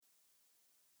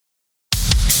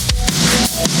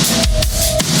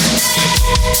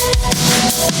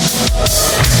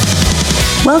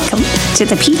Welcome to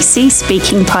the PC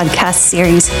Speaking podcast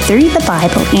series Through the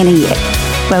Bible in a Year,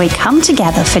 where we come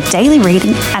together for daily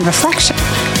reading and reflection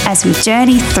as we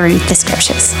journey through the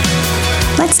scriptures.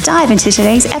 Let's dive into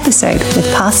today's episode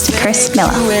with Pastor Chris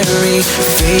Miller.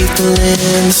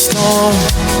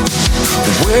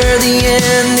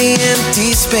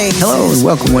 Hello and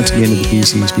welcome once again to the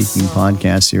PC Speaking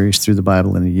podcast series Through the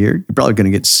Bible in a Year. You're probably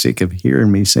going to get sick of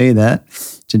hearing me say that.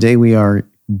 Today we are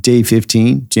day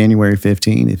 15, January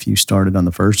 15, if you started on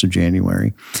the 1st of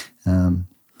January.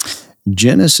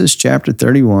 Genesis chapter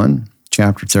 31,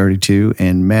 chapter 32,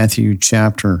 and Matthew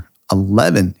chapter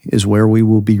 11 is where we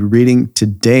will be reading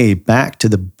today, back to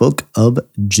the book of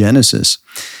Genesis.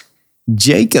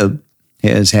 Jacob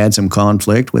has had some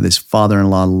conflict with his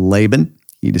father-in-law Laban.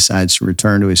 He decides to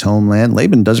return to his homeland.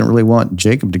 Laban doesn't really want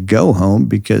Jacob to go home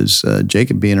because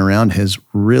Jacob being around has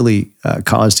really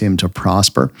caused him to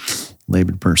prosper.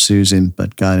 Laban pursues him,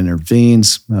 but God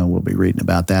intervenes. We'll be reading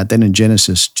about that. Then in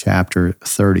Genesis chapter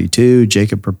 32,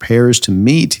 Jacob prepares to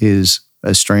meet his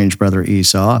estranged brother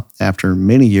Esau after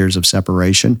many years of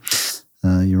separation.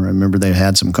 You remember they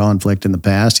had some conflict in the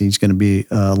past. He's going to be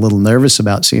a little nervous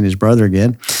about seeing his brother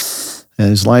again.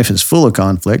 His life is full of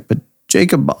conflict, but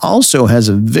Jacob also has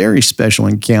a very special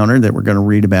encounter that we're going to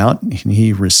read about. And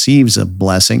he receives a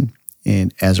blessing,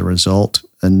 and as a result,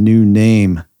 a new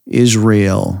name,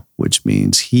 Israel, which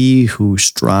means he who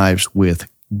strives with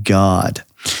God.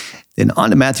 Then on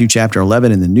to Matthew chapter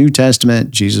 11 in the New Testament.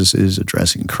 Jesus is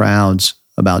addressing crowds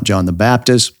about John the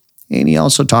Baptist, and he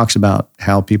also talks about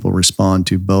how people respond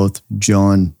to both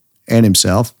John and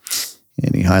himself,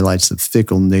 and he highlights the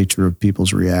fickle nature of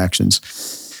people's reactions,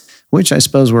 which I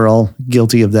suppose we're all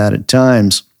guilty of that at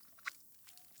times.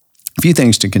 A few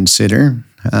things to consider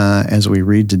as we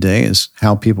read today is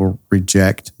how people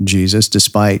reject Jesus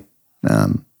despite,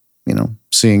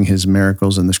 seeing his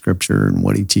miracles in the scripture and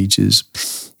what he teaches.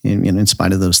 And in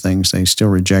spite of those things, they still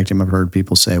reject him. I've heard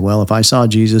people say, well, if I saw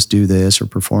Jesus do this or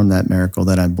perform that miracle,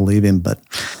 then I believe him. But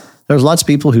there's lots of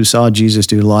people who saw Jesus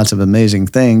do lots of amazing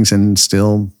things and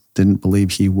still didn't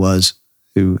believe he was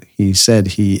who he said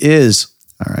he is.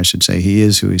 Or I should say he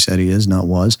is who he said he is, not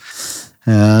was.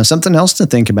 Something else to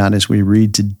think about as we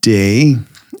read today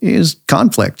is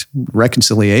conflict,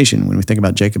 reconciliation, when we think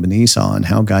about Jacob and Esau and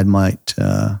how God might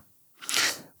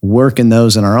work in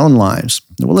those in our own lives.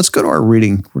 Well, let's go to our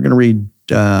reading. We're going to read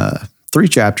 3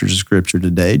 chapters of Scripture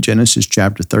today, Genesis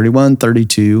chapter 31,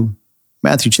 32,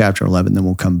 Matthew chapter 11, then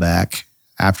we'll come back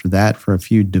after that for a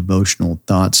few devotional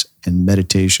thoughts and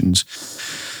meditations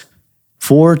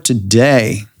for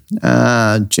today.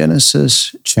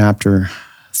 Genesis chapter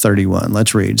 31.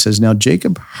 Let's read. It says, Now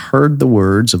Jacob heard the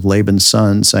words of Laban's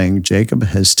son, saying, Jacob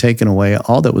has taken away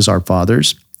all that was our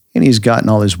father's, and he's gotten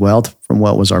all his wealth from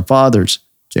what was our father's.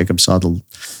 Jacob saw the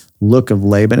look of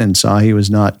Laban and saw he was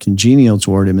not congenial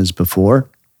toward him as before.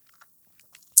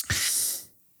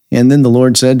 And then the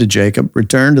Lord said to Jacob,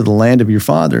 Return to the land of your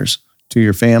fathers, to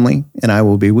your family, and I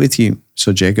will be with you.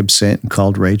 So Jacob sent and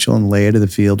called Rachel and Leah to the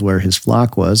field where his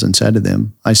flock was, and said to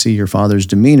them, I see your father's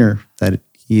demeanor, that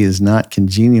he is not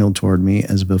congenial toward me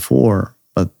as before,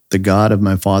 but the God of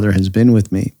my father has been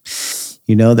with me.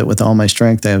 You know that with all my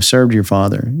strength I have served your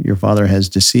father. Your father has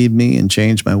deceived me and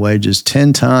changed my wages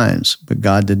 10 times, but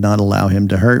God did not allow him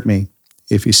to hurt me.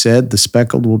 If he said, the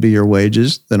speckled will be your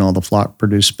wages, then all the flock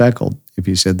produced speckled. If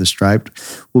he said, the striped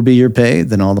will be your pay,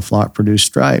 then all the flock produced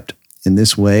striped. In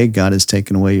this way, God has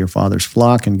taken away your father's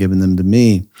flock and given them to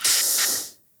me.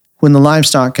 When the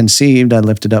livestock conceived, I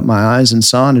lifted up my eyes and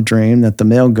saw in a dream that the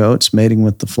male goats mating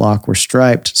with the flock were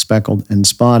striped, speckled, and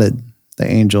spotted. The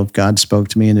angel of God spoke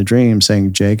to me in a dream,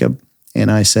 saying, Jacob.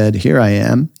 And I said, Here I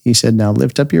am. He said, Now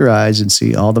lift up your eyes and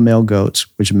see all the male goats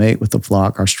which mate with the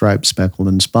flock are striped, speckled,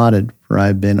 and spotted. For I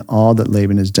have been all that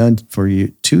Laban has done for you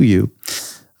to you.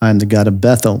 I am the God of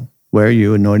Bethel, where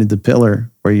you anointed the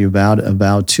pillar, where you vowed a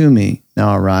vow to me.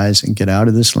 Now arise and get out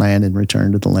of this land and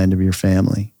return to the land of your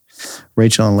family.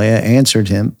 Rachel and Leah answered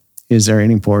him, Is there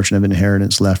any portion of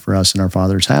inheritance left for us in our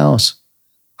father's house?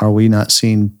 Are we not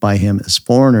seen by him as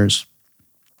foreigners?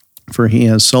 For he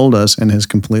has sold us and has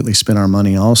completely spent our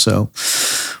money also.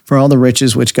 For all the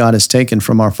riches which God has taken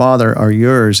from our father are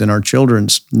yours and our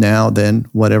children's. Now then,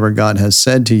 whatever God has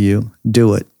said to you,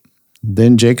 do it.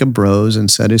 Then Jacob rose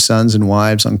and set his sons and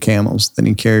wives on camels. Then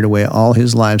he carried away all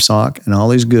his livestock and all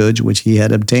his goods which he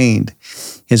had obtained,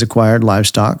 his acquired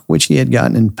livestock which he had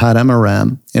gotten in Paddan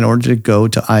Aram, in order to go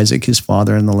to Isaac his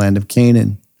father in the land of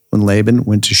Canaan. When Laban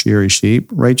went to shear his sheep,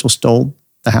 Rachel stole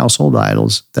the household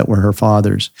idols that were her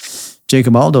father's.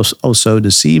 Jacob also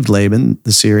deceived Laban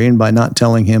the Syrian by not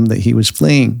telling him that he was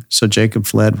fleeing. So Jacob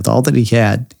fled with all that he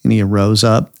had, and he arose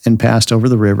up and passed over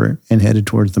the river and headed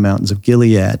towards the mountains of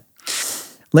Gilead.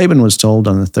 Laban was told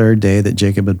on the third day that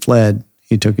Jacob had fled.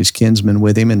 He took his kinsman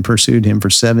with him and pursued him for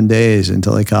 7 days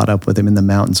until he caught up with him in the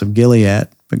mountains of Gilead.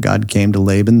 But God came to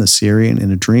Laban the Syrian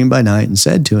in a dream by night and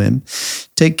said to him,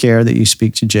 "Take care that you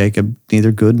speak to Jacob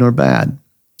neither good nor bad."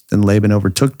 Then Laban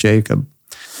overtook Jacob.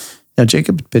 Now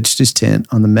Jacob pitched his tent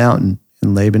on the mountain,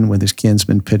 and Laban with his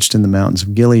kinsmen pitched in the mountains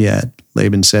of Gilead.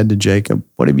 Laban said to Jacob,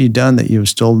 "What have you done that you have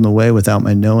stolen away without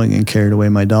my knowing and carried away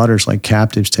my daughters like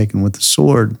captives taken with the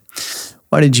sword?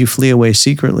 Why did you flee away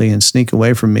secretly and sneak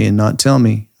away from me and not tell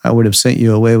me? I would have sent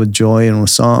you away with joy and with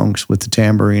songs, with the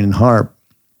tambourine and harp.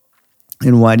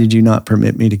 And why did you not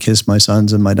permit me to kiss my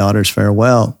sons and my daughters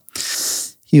farewell?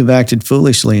 You have acted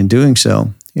foolishly in doing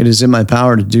so. It is in my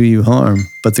power to do you harm.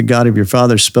 But the God of your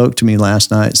fathers spoke to me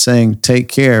last night, saying, 'Take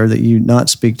care that you not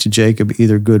speak to Jacob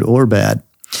either good or bad.'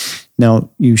 Now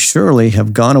you surely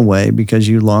have gone away because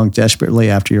you long desperately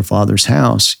after your father's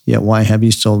house. Yet why have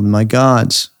you stolen my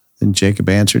gods?" Then Jacob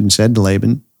answered and said to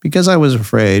Laban, "Because I was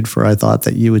afraid, for I thought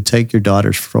that you would take your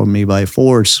daughters from me by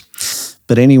force.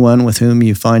 But anyone with whom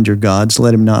you find your gods,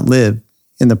 let him not live.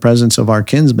 In the presence of our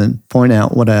kinsmen, point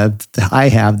out what I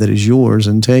have that is yours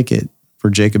and take it." For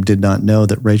Jacob did not know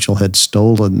that Rachel had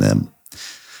stolen them.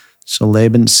 So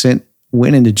Laban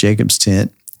went into Jacob's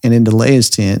tent, and into Leah's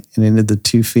tent, and into the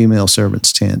 2 female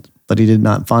servants' tent, but he did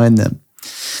not find them.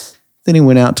 Then he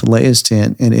went out to Leah's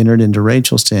tent and entered into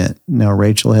Rachel's tent. Now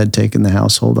Rachel had taken the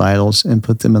household idols and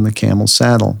put them on the camel's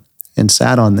saddle and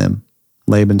sat on them.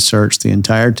 Laban searched the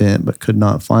entire tent but could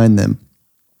not find them.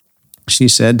 She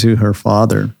said to her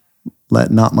father,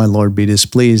 "Let not my lord be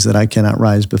displeased that I cannot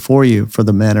rise before you, for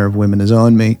the manner of women is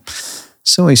on me."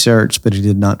 So he searched, but he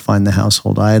did not find the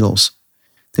household idols.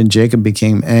 Then Jacob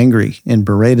became angry and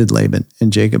berated Laban.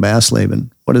 And Jacob asked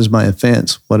Laban, "What is my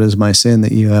offense? What is my sin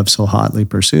that you have so hotly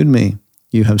pursued me?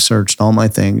 You have searched all my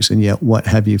things, and yet what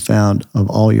have you found of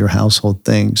all your household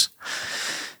things?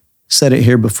 Set it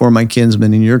here before my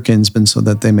kinsmen and your kinsmen, so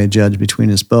that they may judge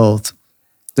between us both.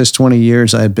 This 20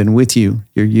 years I have been with you.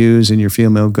 Your ewes and your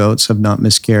female goats have not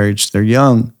miscarried their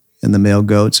young, and the male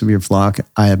goats of your flock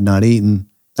I have not eaten.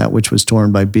 That which was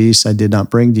torn by beasts I did not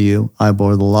bring to you. I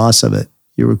bore the loss of it.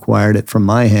 You required it from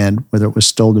my hand, whether it was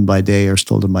stolen by day or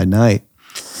stolen by night.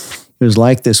 It was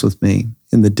like this with me.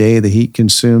 In the day the heat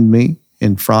consumed me,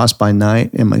 and frost by night,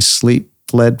 and my sleep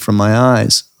fled from my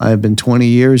eyes. I have been 20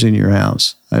 years in your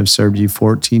house. I have served you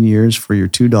 14 years for your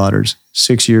 2 daughters,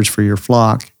 6 years for your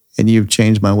flock, and you have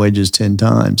changed my wages 10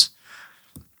 times.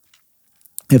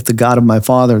 If the God of my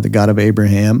father, the God of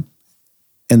Abraham,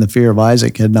 and the fear of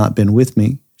Isaac had not been with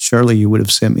me, surely you would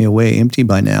have sent me away empty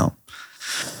by now.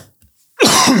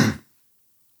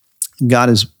 God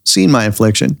has seen my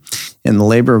affliction and the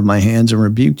labor of my hands and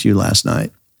rebuked you last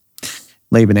night."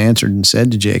 Laban answered and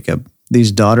said to Jacob,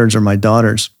 "These daughters are my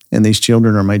daughters, and these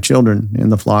children are my children,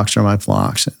 and the flocks are my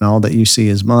flocks, and all that you see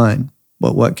is mine.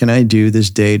 But what can I do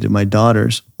this day to my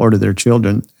daughters or to their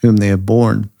children whom they have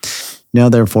borne? Now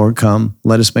therefore come,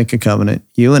 let us make a covenant,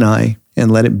 you and I, and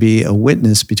let it be a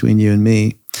witness between you and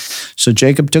me." So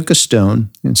Jacob took a stone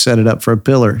and set it up for a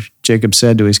pillar. Jacob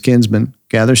said to his kinsmen,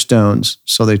 "Gather stones."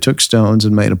 So they took stones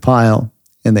and made a pile,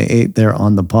 and they ate there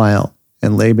on the pile.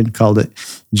 And Laban called it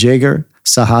Jagar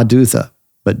Sahadutha,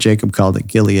 but Jacob called it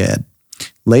Gilead.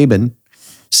 Laban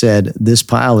said, "This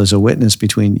pile is a witness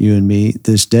between you and me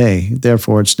this day."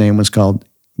 Therefore its name was called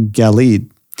Galeed.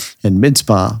 And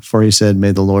Mizpah, for he said,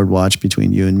 "May the Lord watch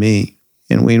between you and me.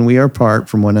 And when we are apart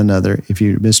from one another, if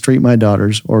you mistreat my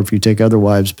daughters, or if you take other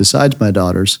wives besides my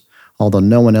daughters, although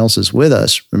no one else is with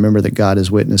us, remember that God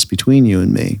is witness between you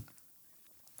and me."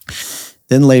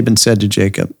 Then Laban said to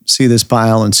Jacob, "See this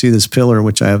pile and see this pillar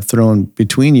which I have thrown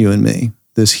between you and me.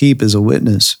 This heap is a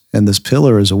witness, and this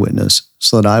pillar is a witness,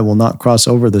 so that I will not cross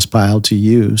over this pile to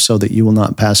you, so that you will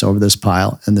not pass over this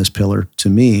pile and this pillar to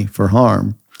me for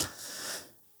harm.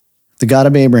 The God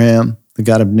of Abraham, the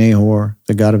God of Nahor,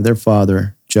 the God of their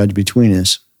father, judge between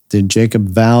us." Then Jacob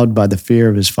vowed by the fear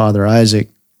of his father Isaac.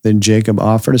 Then Jacob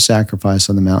offered a sacrifice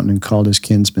on the mountain and called his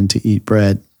kinsmen to eat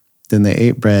bread. Then they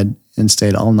ate bread and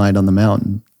stayed all night on the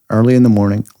mountain. Early in the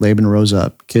morning, Laban rose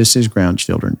up, kissed his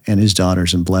grandchildren and his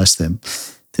daughters, and blessed them.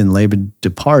 Then Laban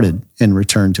departed and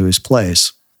returned to his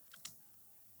place.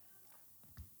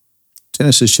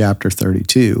 Genesis chapter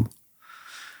 32.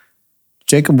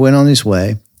 Jacob went on his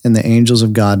way, and the angels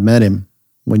of God met him.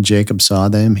 When Jacob saw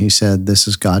them, he said, "This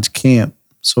is God's camp."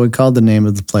 So he called the name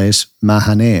of the place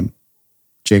Mahanaim.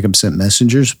 Jacob sent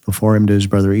messengers before him to his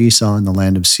brother Esau in the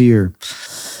land of Seir,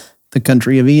 the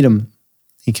country of Edom.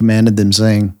 he commanded them,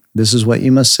 saying, "This is what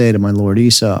you must say to my lord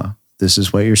Esau. This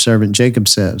is what your servant Jacob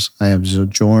says. I have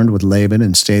sojourned with Laban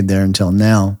and stayed there until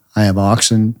now. I have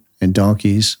oxen and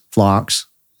donkeys, flocks,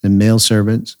 and male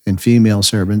servants and female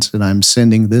servants, and I am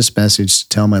sending this message to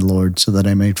tell my lord so that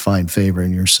I may find favor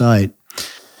in your sight."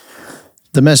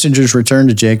 The messengers returned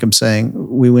to Jacob, saying,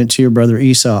 "We went to your brother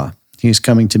Esau. He is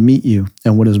coming to meet you,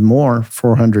 and what is more,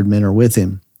 400 men are with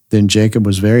him." Then Jacob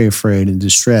was very afraid and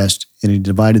distressed, and he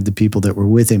divided the people that were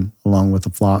with him, along with the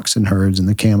flocks and herds and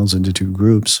the camels, into 2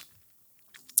 groups.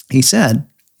 He said,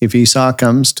 "If Esau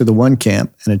comes to the one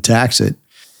camp and attacks it,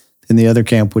 then the other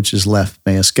camp which is left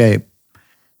may escape."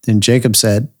 Then Jacob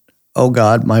said, "O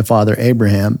God, my father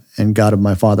Abraham, and God of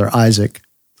my father Isaac,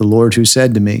 the Lord who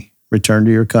said to me, 'Return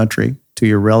to your country, to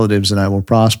your relatives, and I will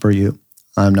prosper you.'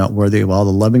 I am not worthy of all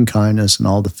the loving kindness and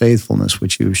all the faithfulness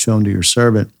which you have shown to your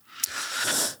servant.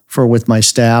 For with my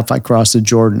staff I crossed the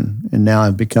Jordan, and now I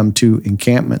have become 2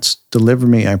 encampments. Deliver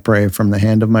me, I pray, from the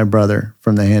hand of my brother,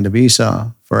 from the hand of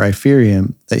Esau, for I fear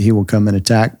him, that he will come and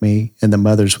attack me and the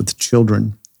mothers with the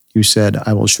children. You said,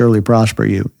 'I will surely prosper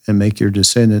you, and make your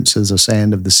descendants as the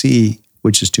sand of the sea,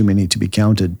 which is too many to be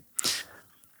counted.'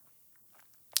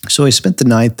 So he spent the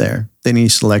night there. Then he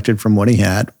selected from what he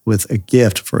had with a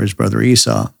gift for his brother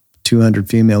Esau, 200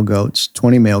 female goats,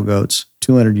 20 male goats,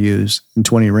 200 ewes, and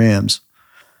 20 rams,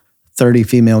 30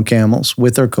 female camels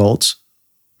with their colts,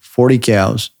 40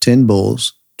 cows, 10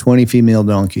 bulls, 20 female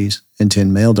donkeys, and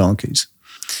 10 male donkeys.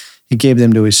 He gave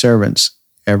them to his servants,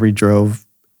 every drove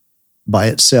by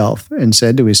itself, and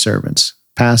said to his servants,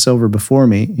 'Pass over before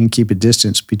me and keep a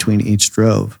distance between each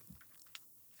drove.'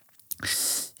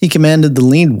 He commanded the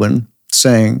lean one,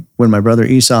 saying, 'When my brother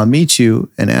Esau meets you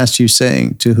and asks you,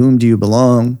 saying, "To whom do you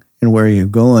belong, and where are you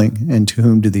going, and to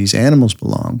whom do these animals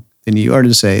belong?" then you are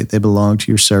to say, "They belong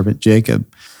to your servant Jacob.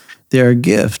 They are a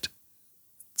gift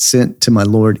sent to my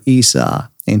lord Esau,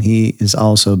 and he is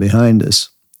also behind us."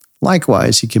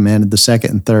 Likewise, he commanded the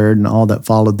second and third and all that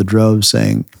followed the drove,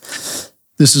 saying,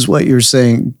 "This is what you're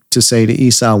saying to say to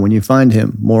Esau when you find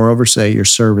him. Moreover, say, your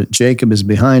servant Jacob is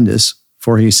behind us,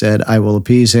 for he said, I will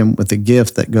appease him with the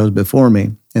gift that goes before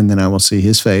me, and then I will see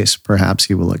his face. Perhaps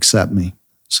he will accept me."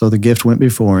 So the gift went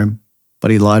before him,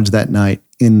 but he lodged that night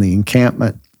in the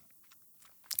encampment.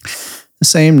 The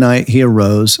same night he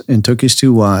arose and took his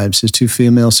 2 wives, his 2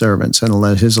 female servants, and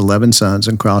his 11 sons,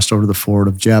 and crossed over the ford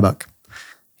of Jabbok.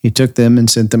 He took them and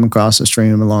sent them across the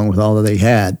stream along with all that they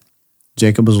had.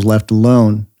 Jacob was left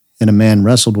alone, and a man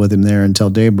wrestled with him there until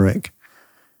daybreak.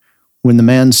 When the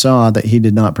man saw that he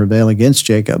did not prevail against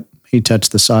Jacob, he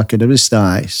touched the socket of his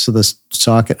thigh, so the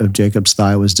socket of Jacob's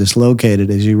thigh was dislocated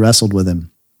as he wrestled with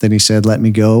him. Then he said, "Let me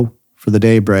go, for the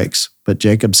day breaks." But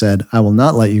Jacob said, "I will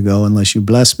not let you go unless you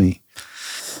bless me."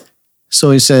 So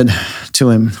he said to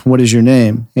him, "What is your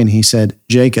name?" And he said,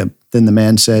 "Jacob." Then the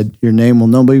man said, "Your name will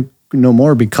no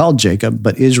more be called Jacob,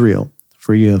 but Israel,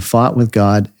 for you have fought with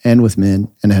God and with men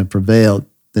and have prevailed."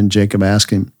 Then Jacob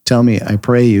asked him, "Tell me, I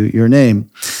pray you, your name."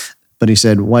 But he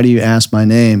said, "Why do you ask my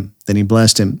name?" Then he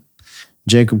blessed him.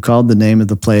 Jacob called the name of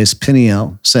the place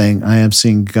Peniel, saying, "I have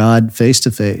seen God face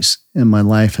to face, and my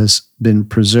life has been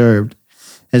preserved."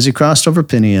 As he crossed over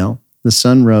Peniel, the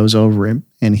sun rose over him,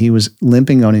 and he was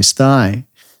limping on his thigh.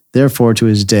 Therefore, to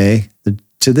this day,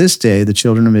 the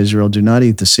children of Israel do not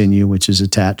eat the sinew which is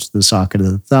attached to the socket of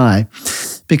the thigh,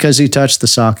 because he touched the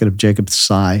socket of Jacob's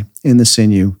thigh in the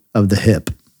sinew of the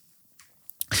hip.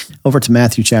 Over to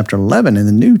Matthew chapter 11 in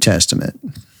the New Testament.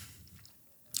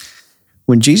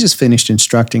 When Jesus finished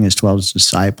instructing his 12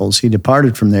 disciples, he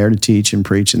departed from there to teach and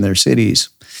preach in their cities.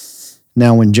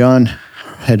 Now, when John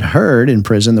had heard in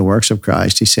prison the works of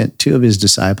Christ, he sent 2 of his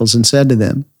disciples and said to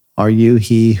them, "Are you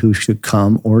he who should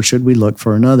come, or should we look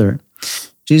for another?"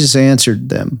 Jesus answered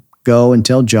them, "Go and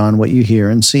tell John what you hear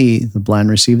and see. The blind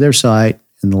receive their sight,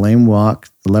 and the lame walk,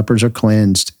 the lepers are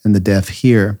cleansed, and the deaf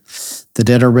hear. The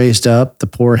dead are raised up, the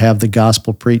poor have the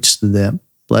gospel preached to them.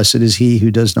 Blessed is he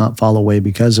who does not fall away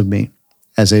because of me."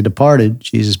 As they departed,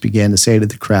 Jesus began to say to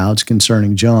the crowds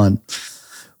concerning John,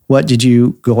 "What did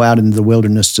you go out into the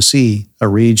wilderness to see? A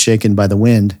reed shaken by the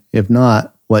wind? If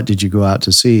not, what did you go out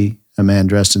to see? A man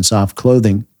dressed in soft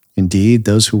clothing? Indeed,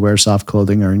 those who wear soft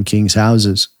clothing are in kings'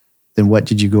 houses. Then what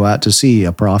did you go out to see?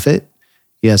 A prophet?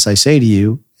 Yes, I say to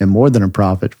you, and more than a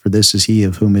prophet, for this is he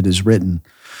of whom it is written,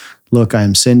 'Look, I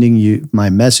am sending you my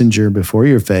messenger before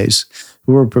your face,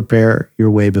 who will prepare your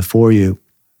way before you.'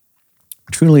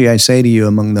 Truly I say to you,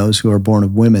 among those who are born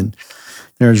of women,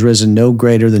 there has risen no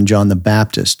greater than John the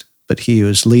Baptist, but he who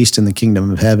is least in the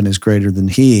kingdom of heaven is greater than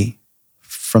he.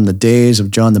 From the days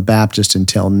of John the Baptist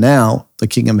until now, the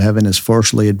kingdom of heaven is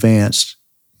forcefully advanced,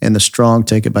 and the strong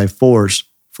take it by force,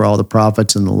 For all the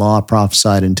prophets and the law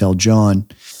prophesied until John.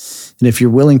 And if you're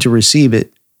willing to receive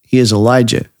it, he is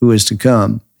Elijah who is to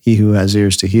come. He who has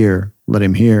ears to hear, let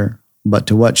him hear. But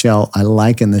to what shall I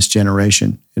liken this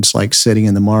generation? It's like sitting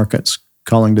in the markets,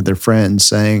 calling to their friends,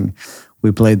 saying,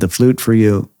 we played the flute for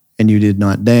you, and you did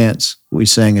not dance. We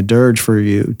sang a dirge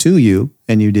to you,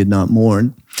 and you did not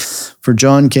mourn. For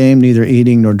John came neither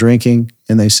eating nor drinking,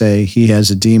 and they say, he has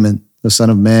a demon. The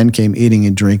Son of Man came eating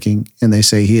and drinking, and they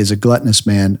say he is a gluttonous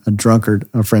man, a drunkard,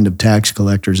 a friend of tax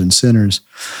collectors and sinners.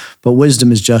 But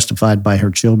wisdom is justified by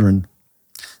her children.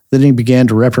 Then he began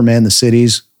to reprimand the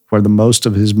cities where the most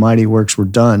of his mighty works were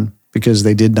done, because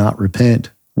they did not repent.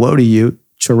 Woe to you,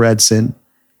 Chorazin!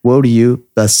 Woe to you,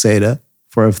 Bethsaida!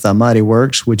 For if the mighty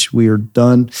works which we are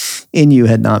done in you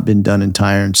had not been done in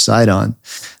Tyre and Sidon,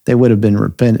 they would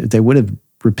have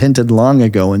repented long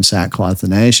ago in sackcloth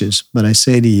and ashes. But I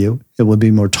say to you, it would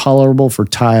be more tolerable for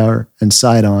Tyre and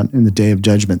Sidon in the day of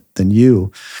judgment than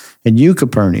you. And you,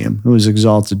 Capernaum, who is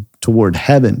exalted toward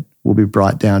heaven, will be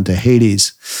brought down to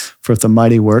Hades. For if the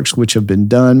mighty works which have been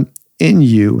done in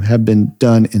you have been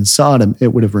done in Sodom,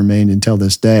 it would have remained until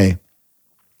this day.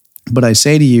 But I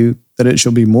say to you that it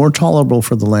shall be more tolerable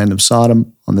for the land of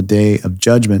Sodom on the day of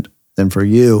judgment than for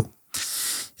you.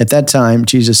 At that time,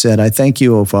 Jesus said, I thank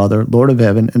you, O Father, Lord of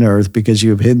heaven and earth, because you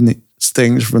have hidden these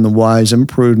things from the wise and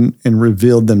prudent and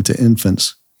revealed them to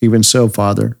infants. Even so,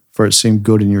 Father, for it seemed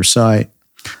good in your sight.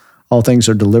 All things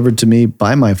are delivered to me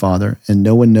by my Father, and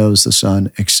no one knows the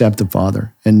Son except the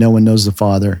Father, and no one knows the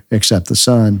Father except the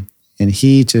Son, and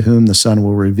he to whom the Son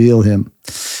will reveal him.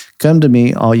 Come to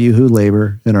me, all you who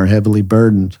labor and are heavily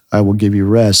burdened. I will give you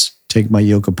rest. Take my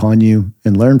yoke upon you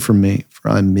and learn from me, for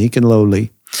I am meek and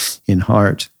lowly in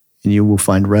heart, and you will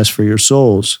find rest for your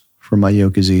souls, for my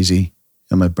yoke is easy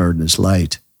and my burden is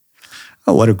light.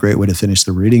 Oh, what a great way to finish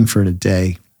the reading for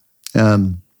today.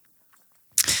 Those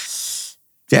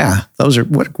are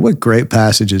what great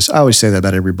passages. I always say that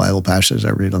about every Bible passage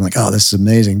I read. I'm like, oh, this is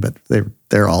amazing, but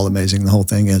they're all amazing. The whole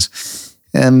thing is.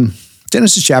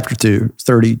 Genesis chapter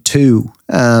 32.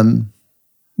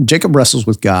 Jacob wrestles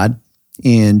with God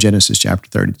in Genesis chapter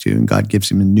 32, and God gives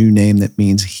him a new name that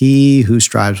means he who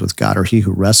strives with God, or he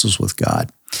who wrestles with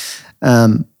God.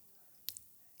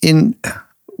 In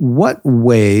what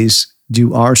ways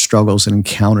do our struggles and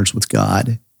encounters with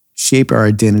God shape our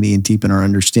identity and deepen our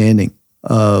understanding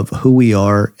of who we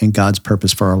are and God's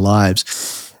purpose for our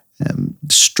lives?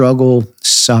 Struggle,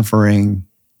 suffering,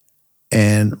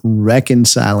 and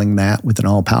reconciling that with an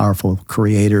all-powerful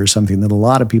creator is something that a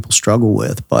lot of people struggle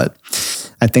with. But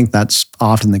I think that's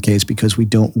often the case because we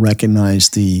don't recognize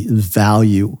the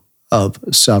value of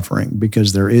suffering,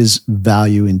 because there is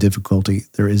value in difficulty.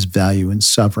 There is value in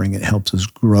suffering. It helps us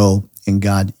grow, and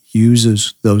God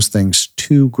uses those things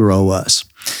to grow us.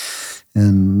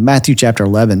 In Matthew chapter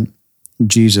 11,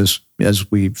 Jesus, as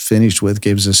we finished with,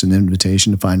 gives us an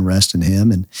invitation to find rest in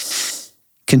him, and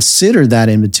consider that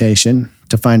invitation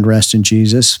to find rest in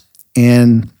Jesus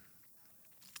and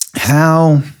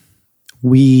how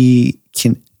we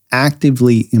can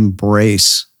actively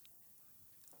embrace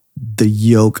the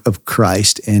yoke of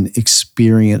Christ and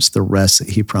experience the rest that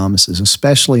he promises,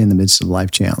 especially in the midst of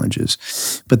life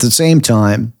challenges. But at the same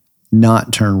time,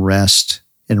 not turn rest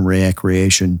and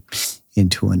recreation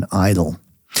into an idol.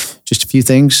 Just a few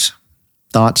things,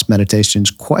 thoughts,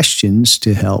 meditations, questions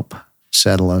to help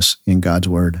settle us in God's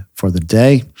word for the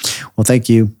day. Well, thank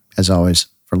you, as always,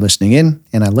 for listening in,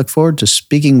 and I look forward to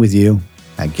speaking with you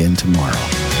again tomorrow.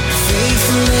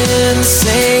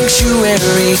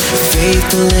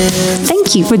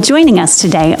 Thank you for joining us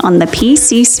today on the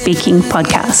PC Speaking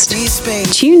podcast.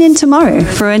 Tune in tomorrow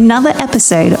for another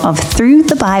episode of Through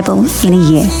the Bible in a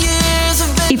Year.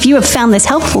 If you have found this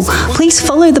helpful, please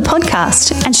follow the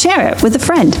podcast and share it with a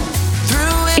friend.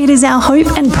 It is our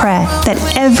hope and prayer that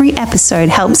every episode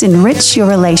helps enrich your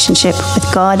relationship with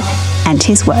God and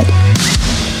His Word. Even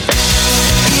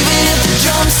if the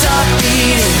drums stop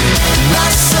beating.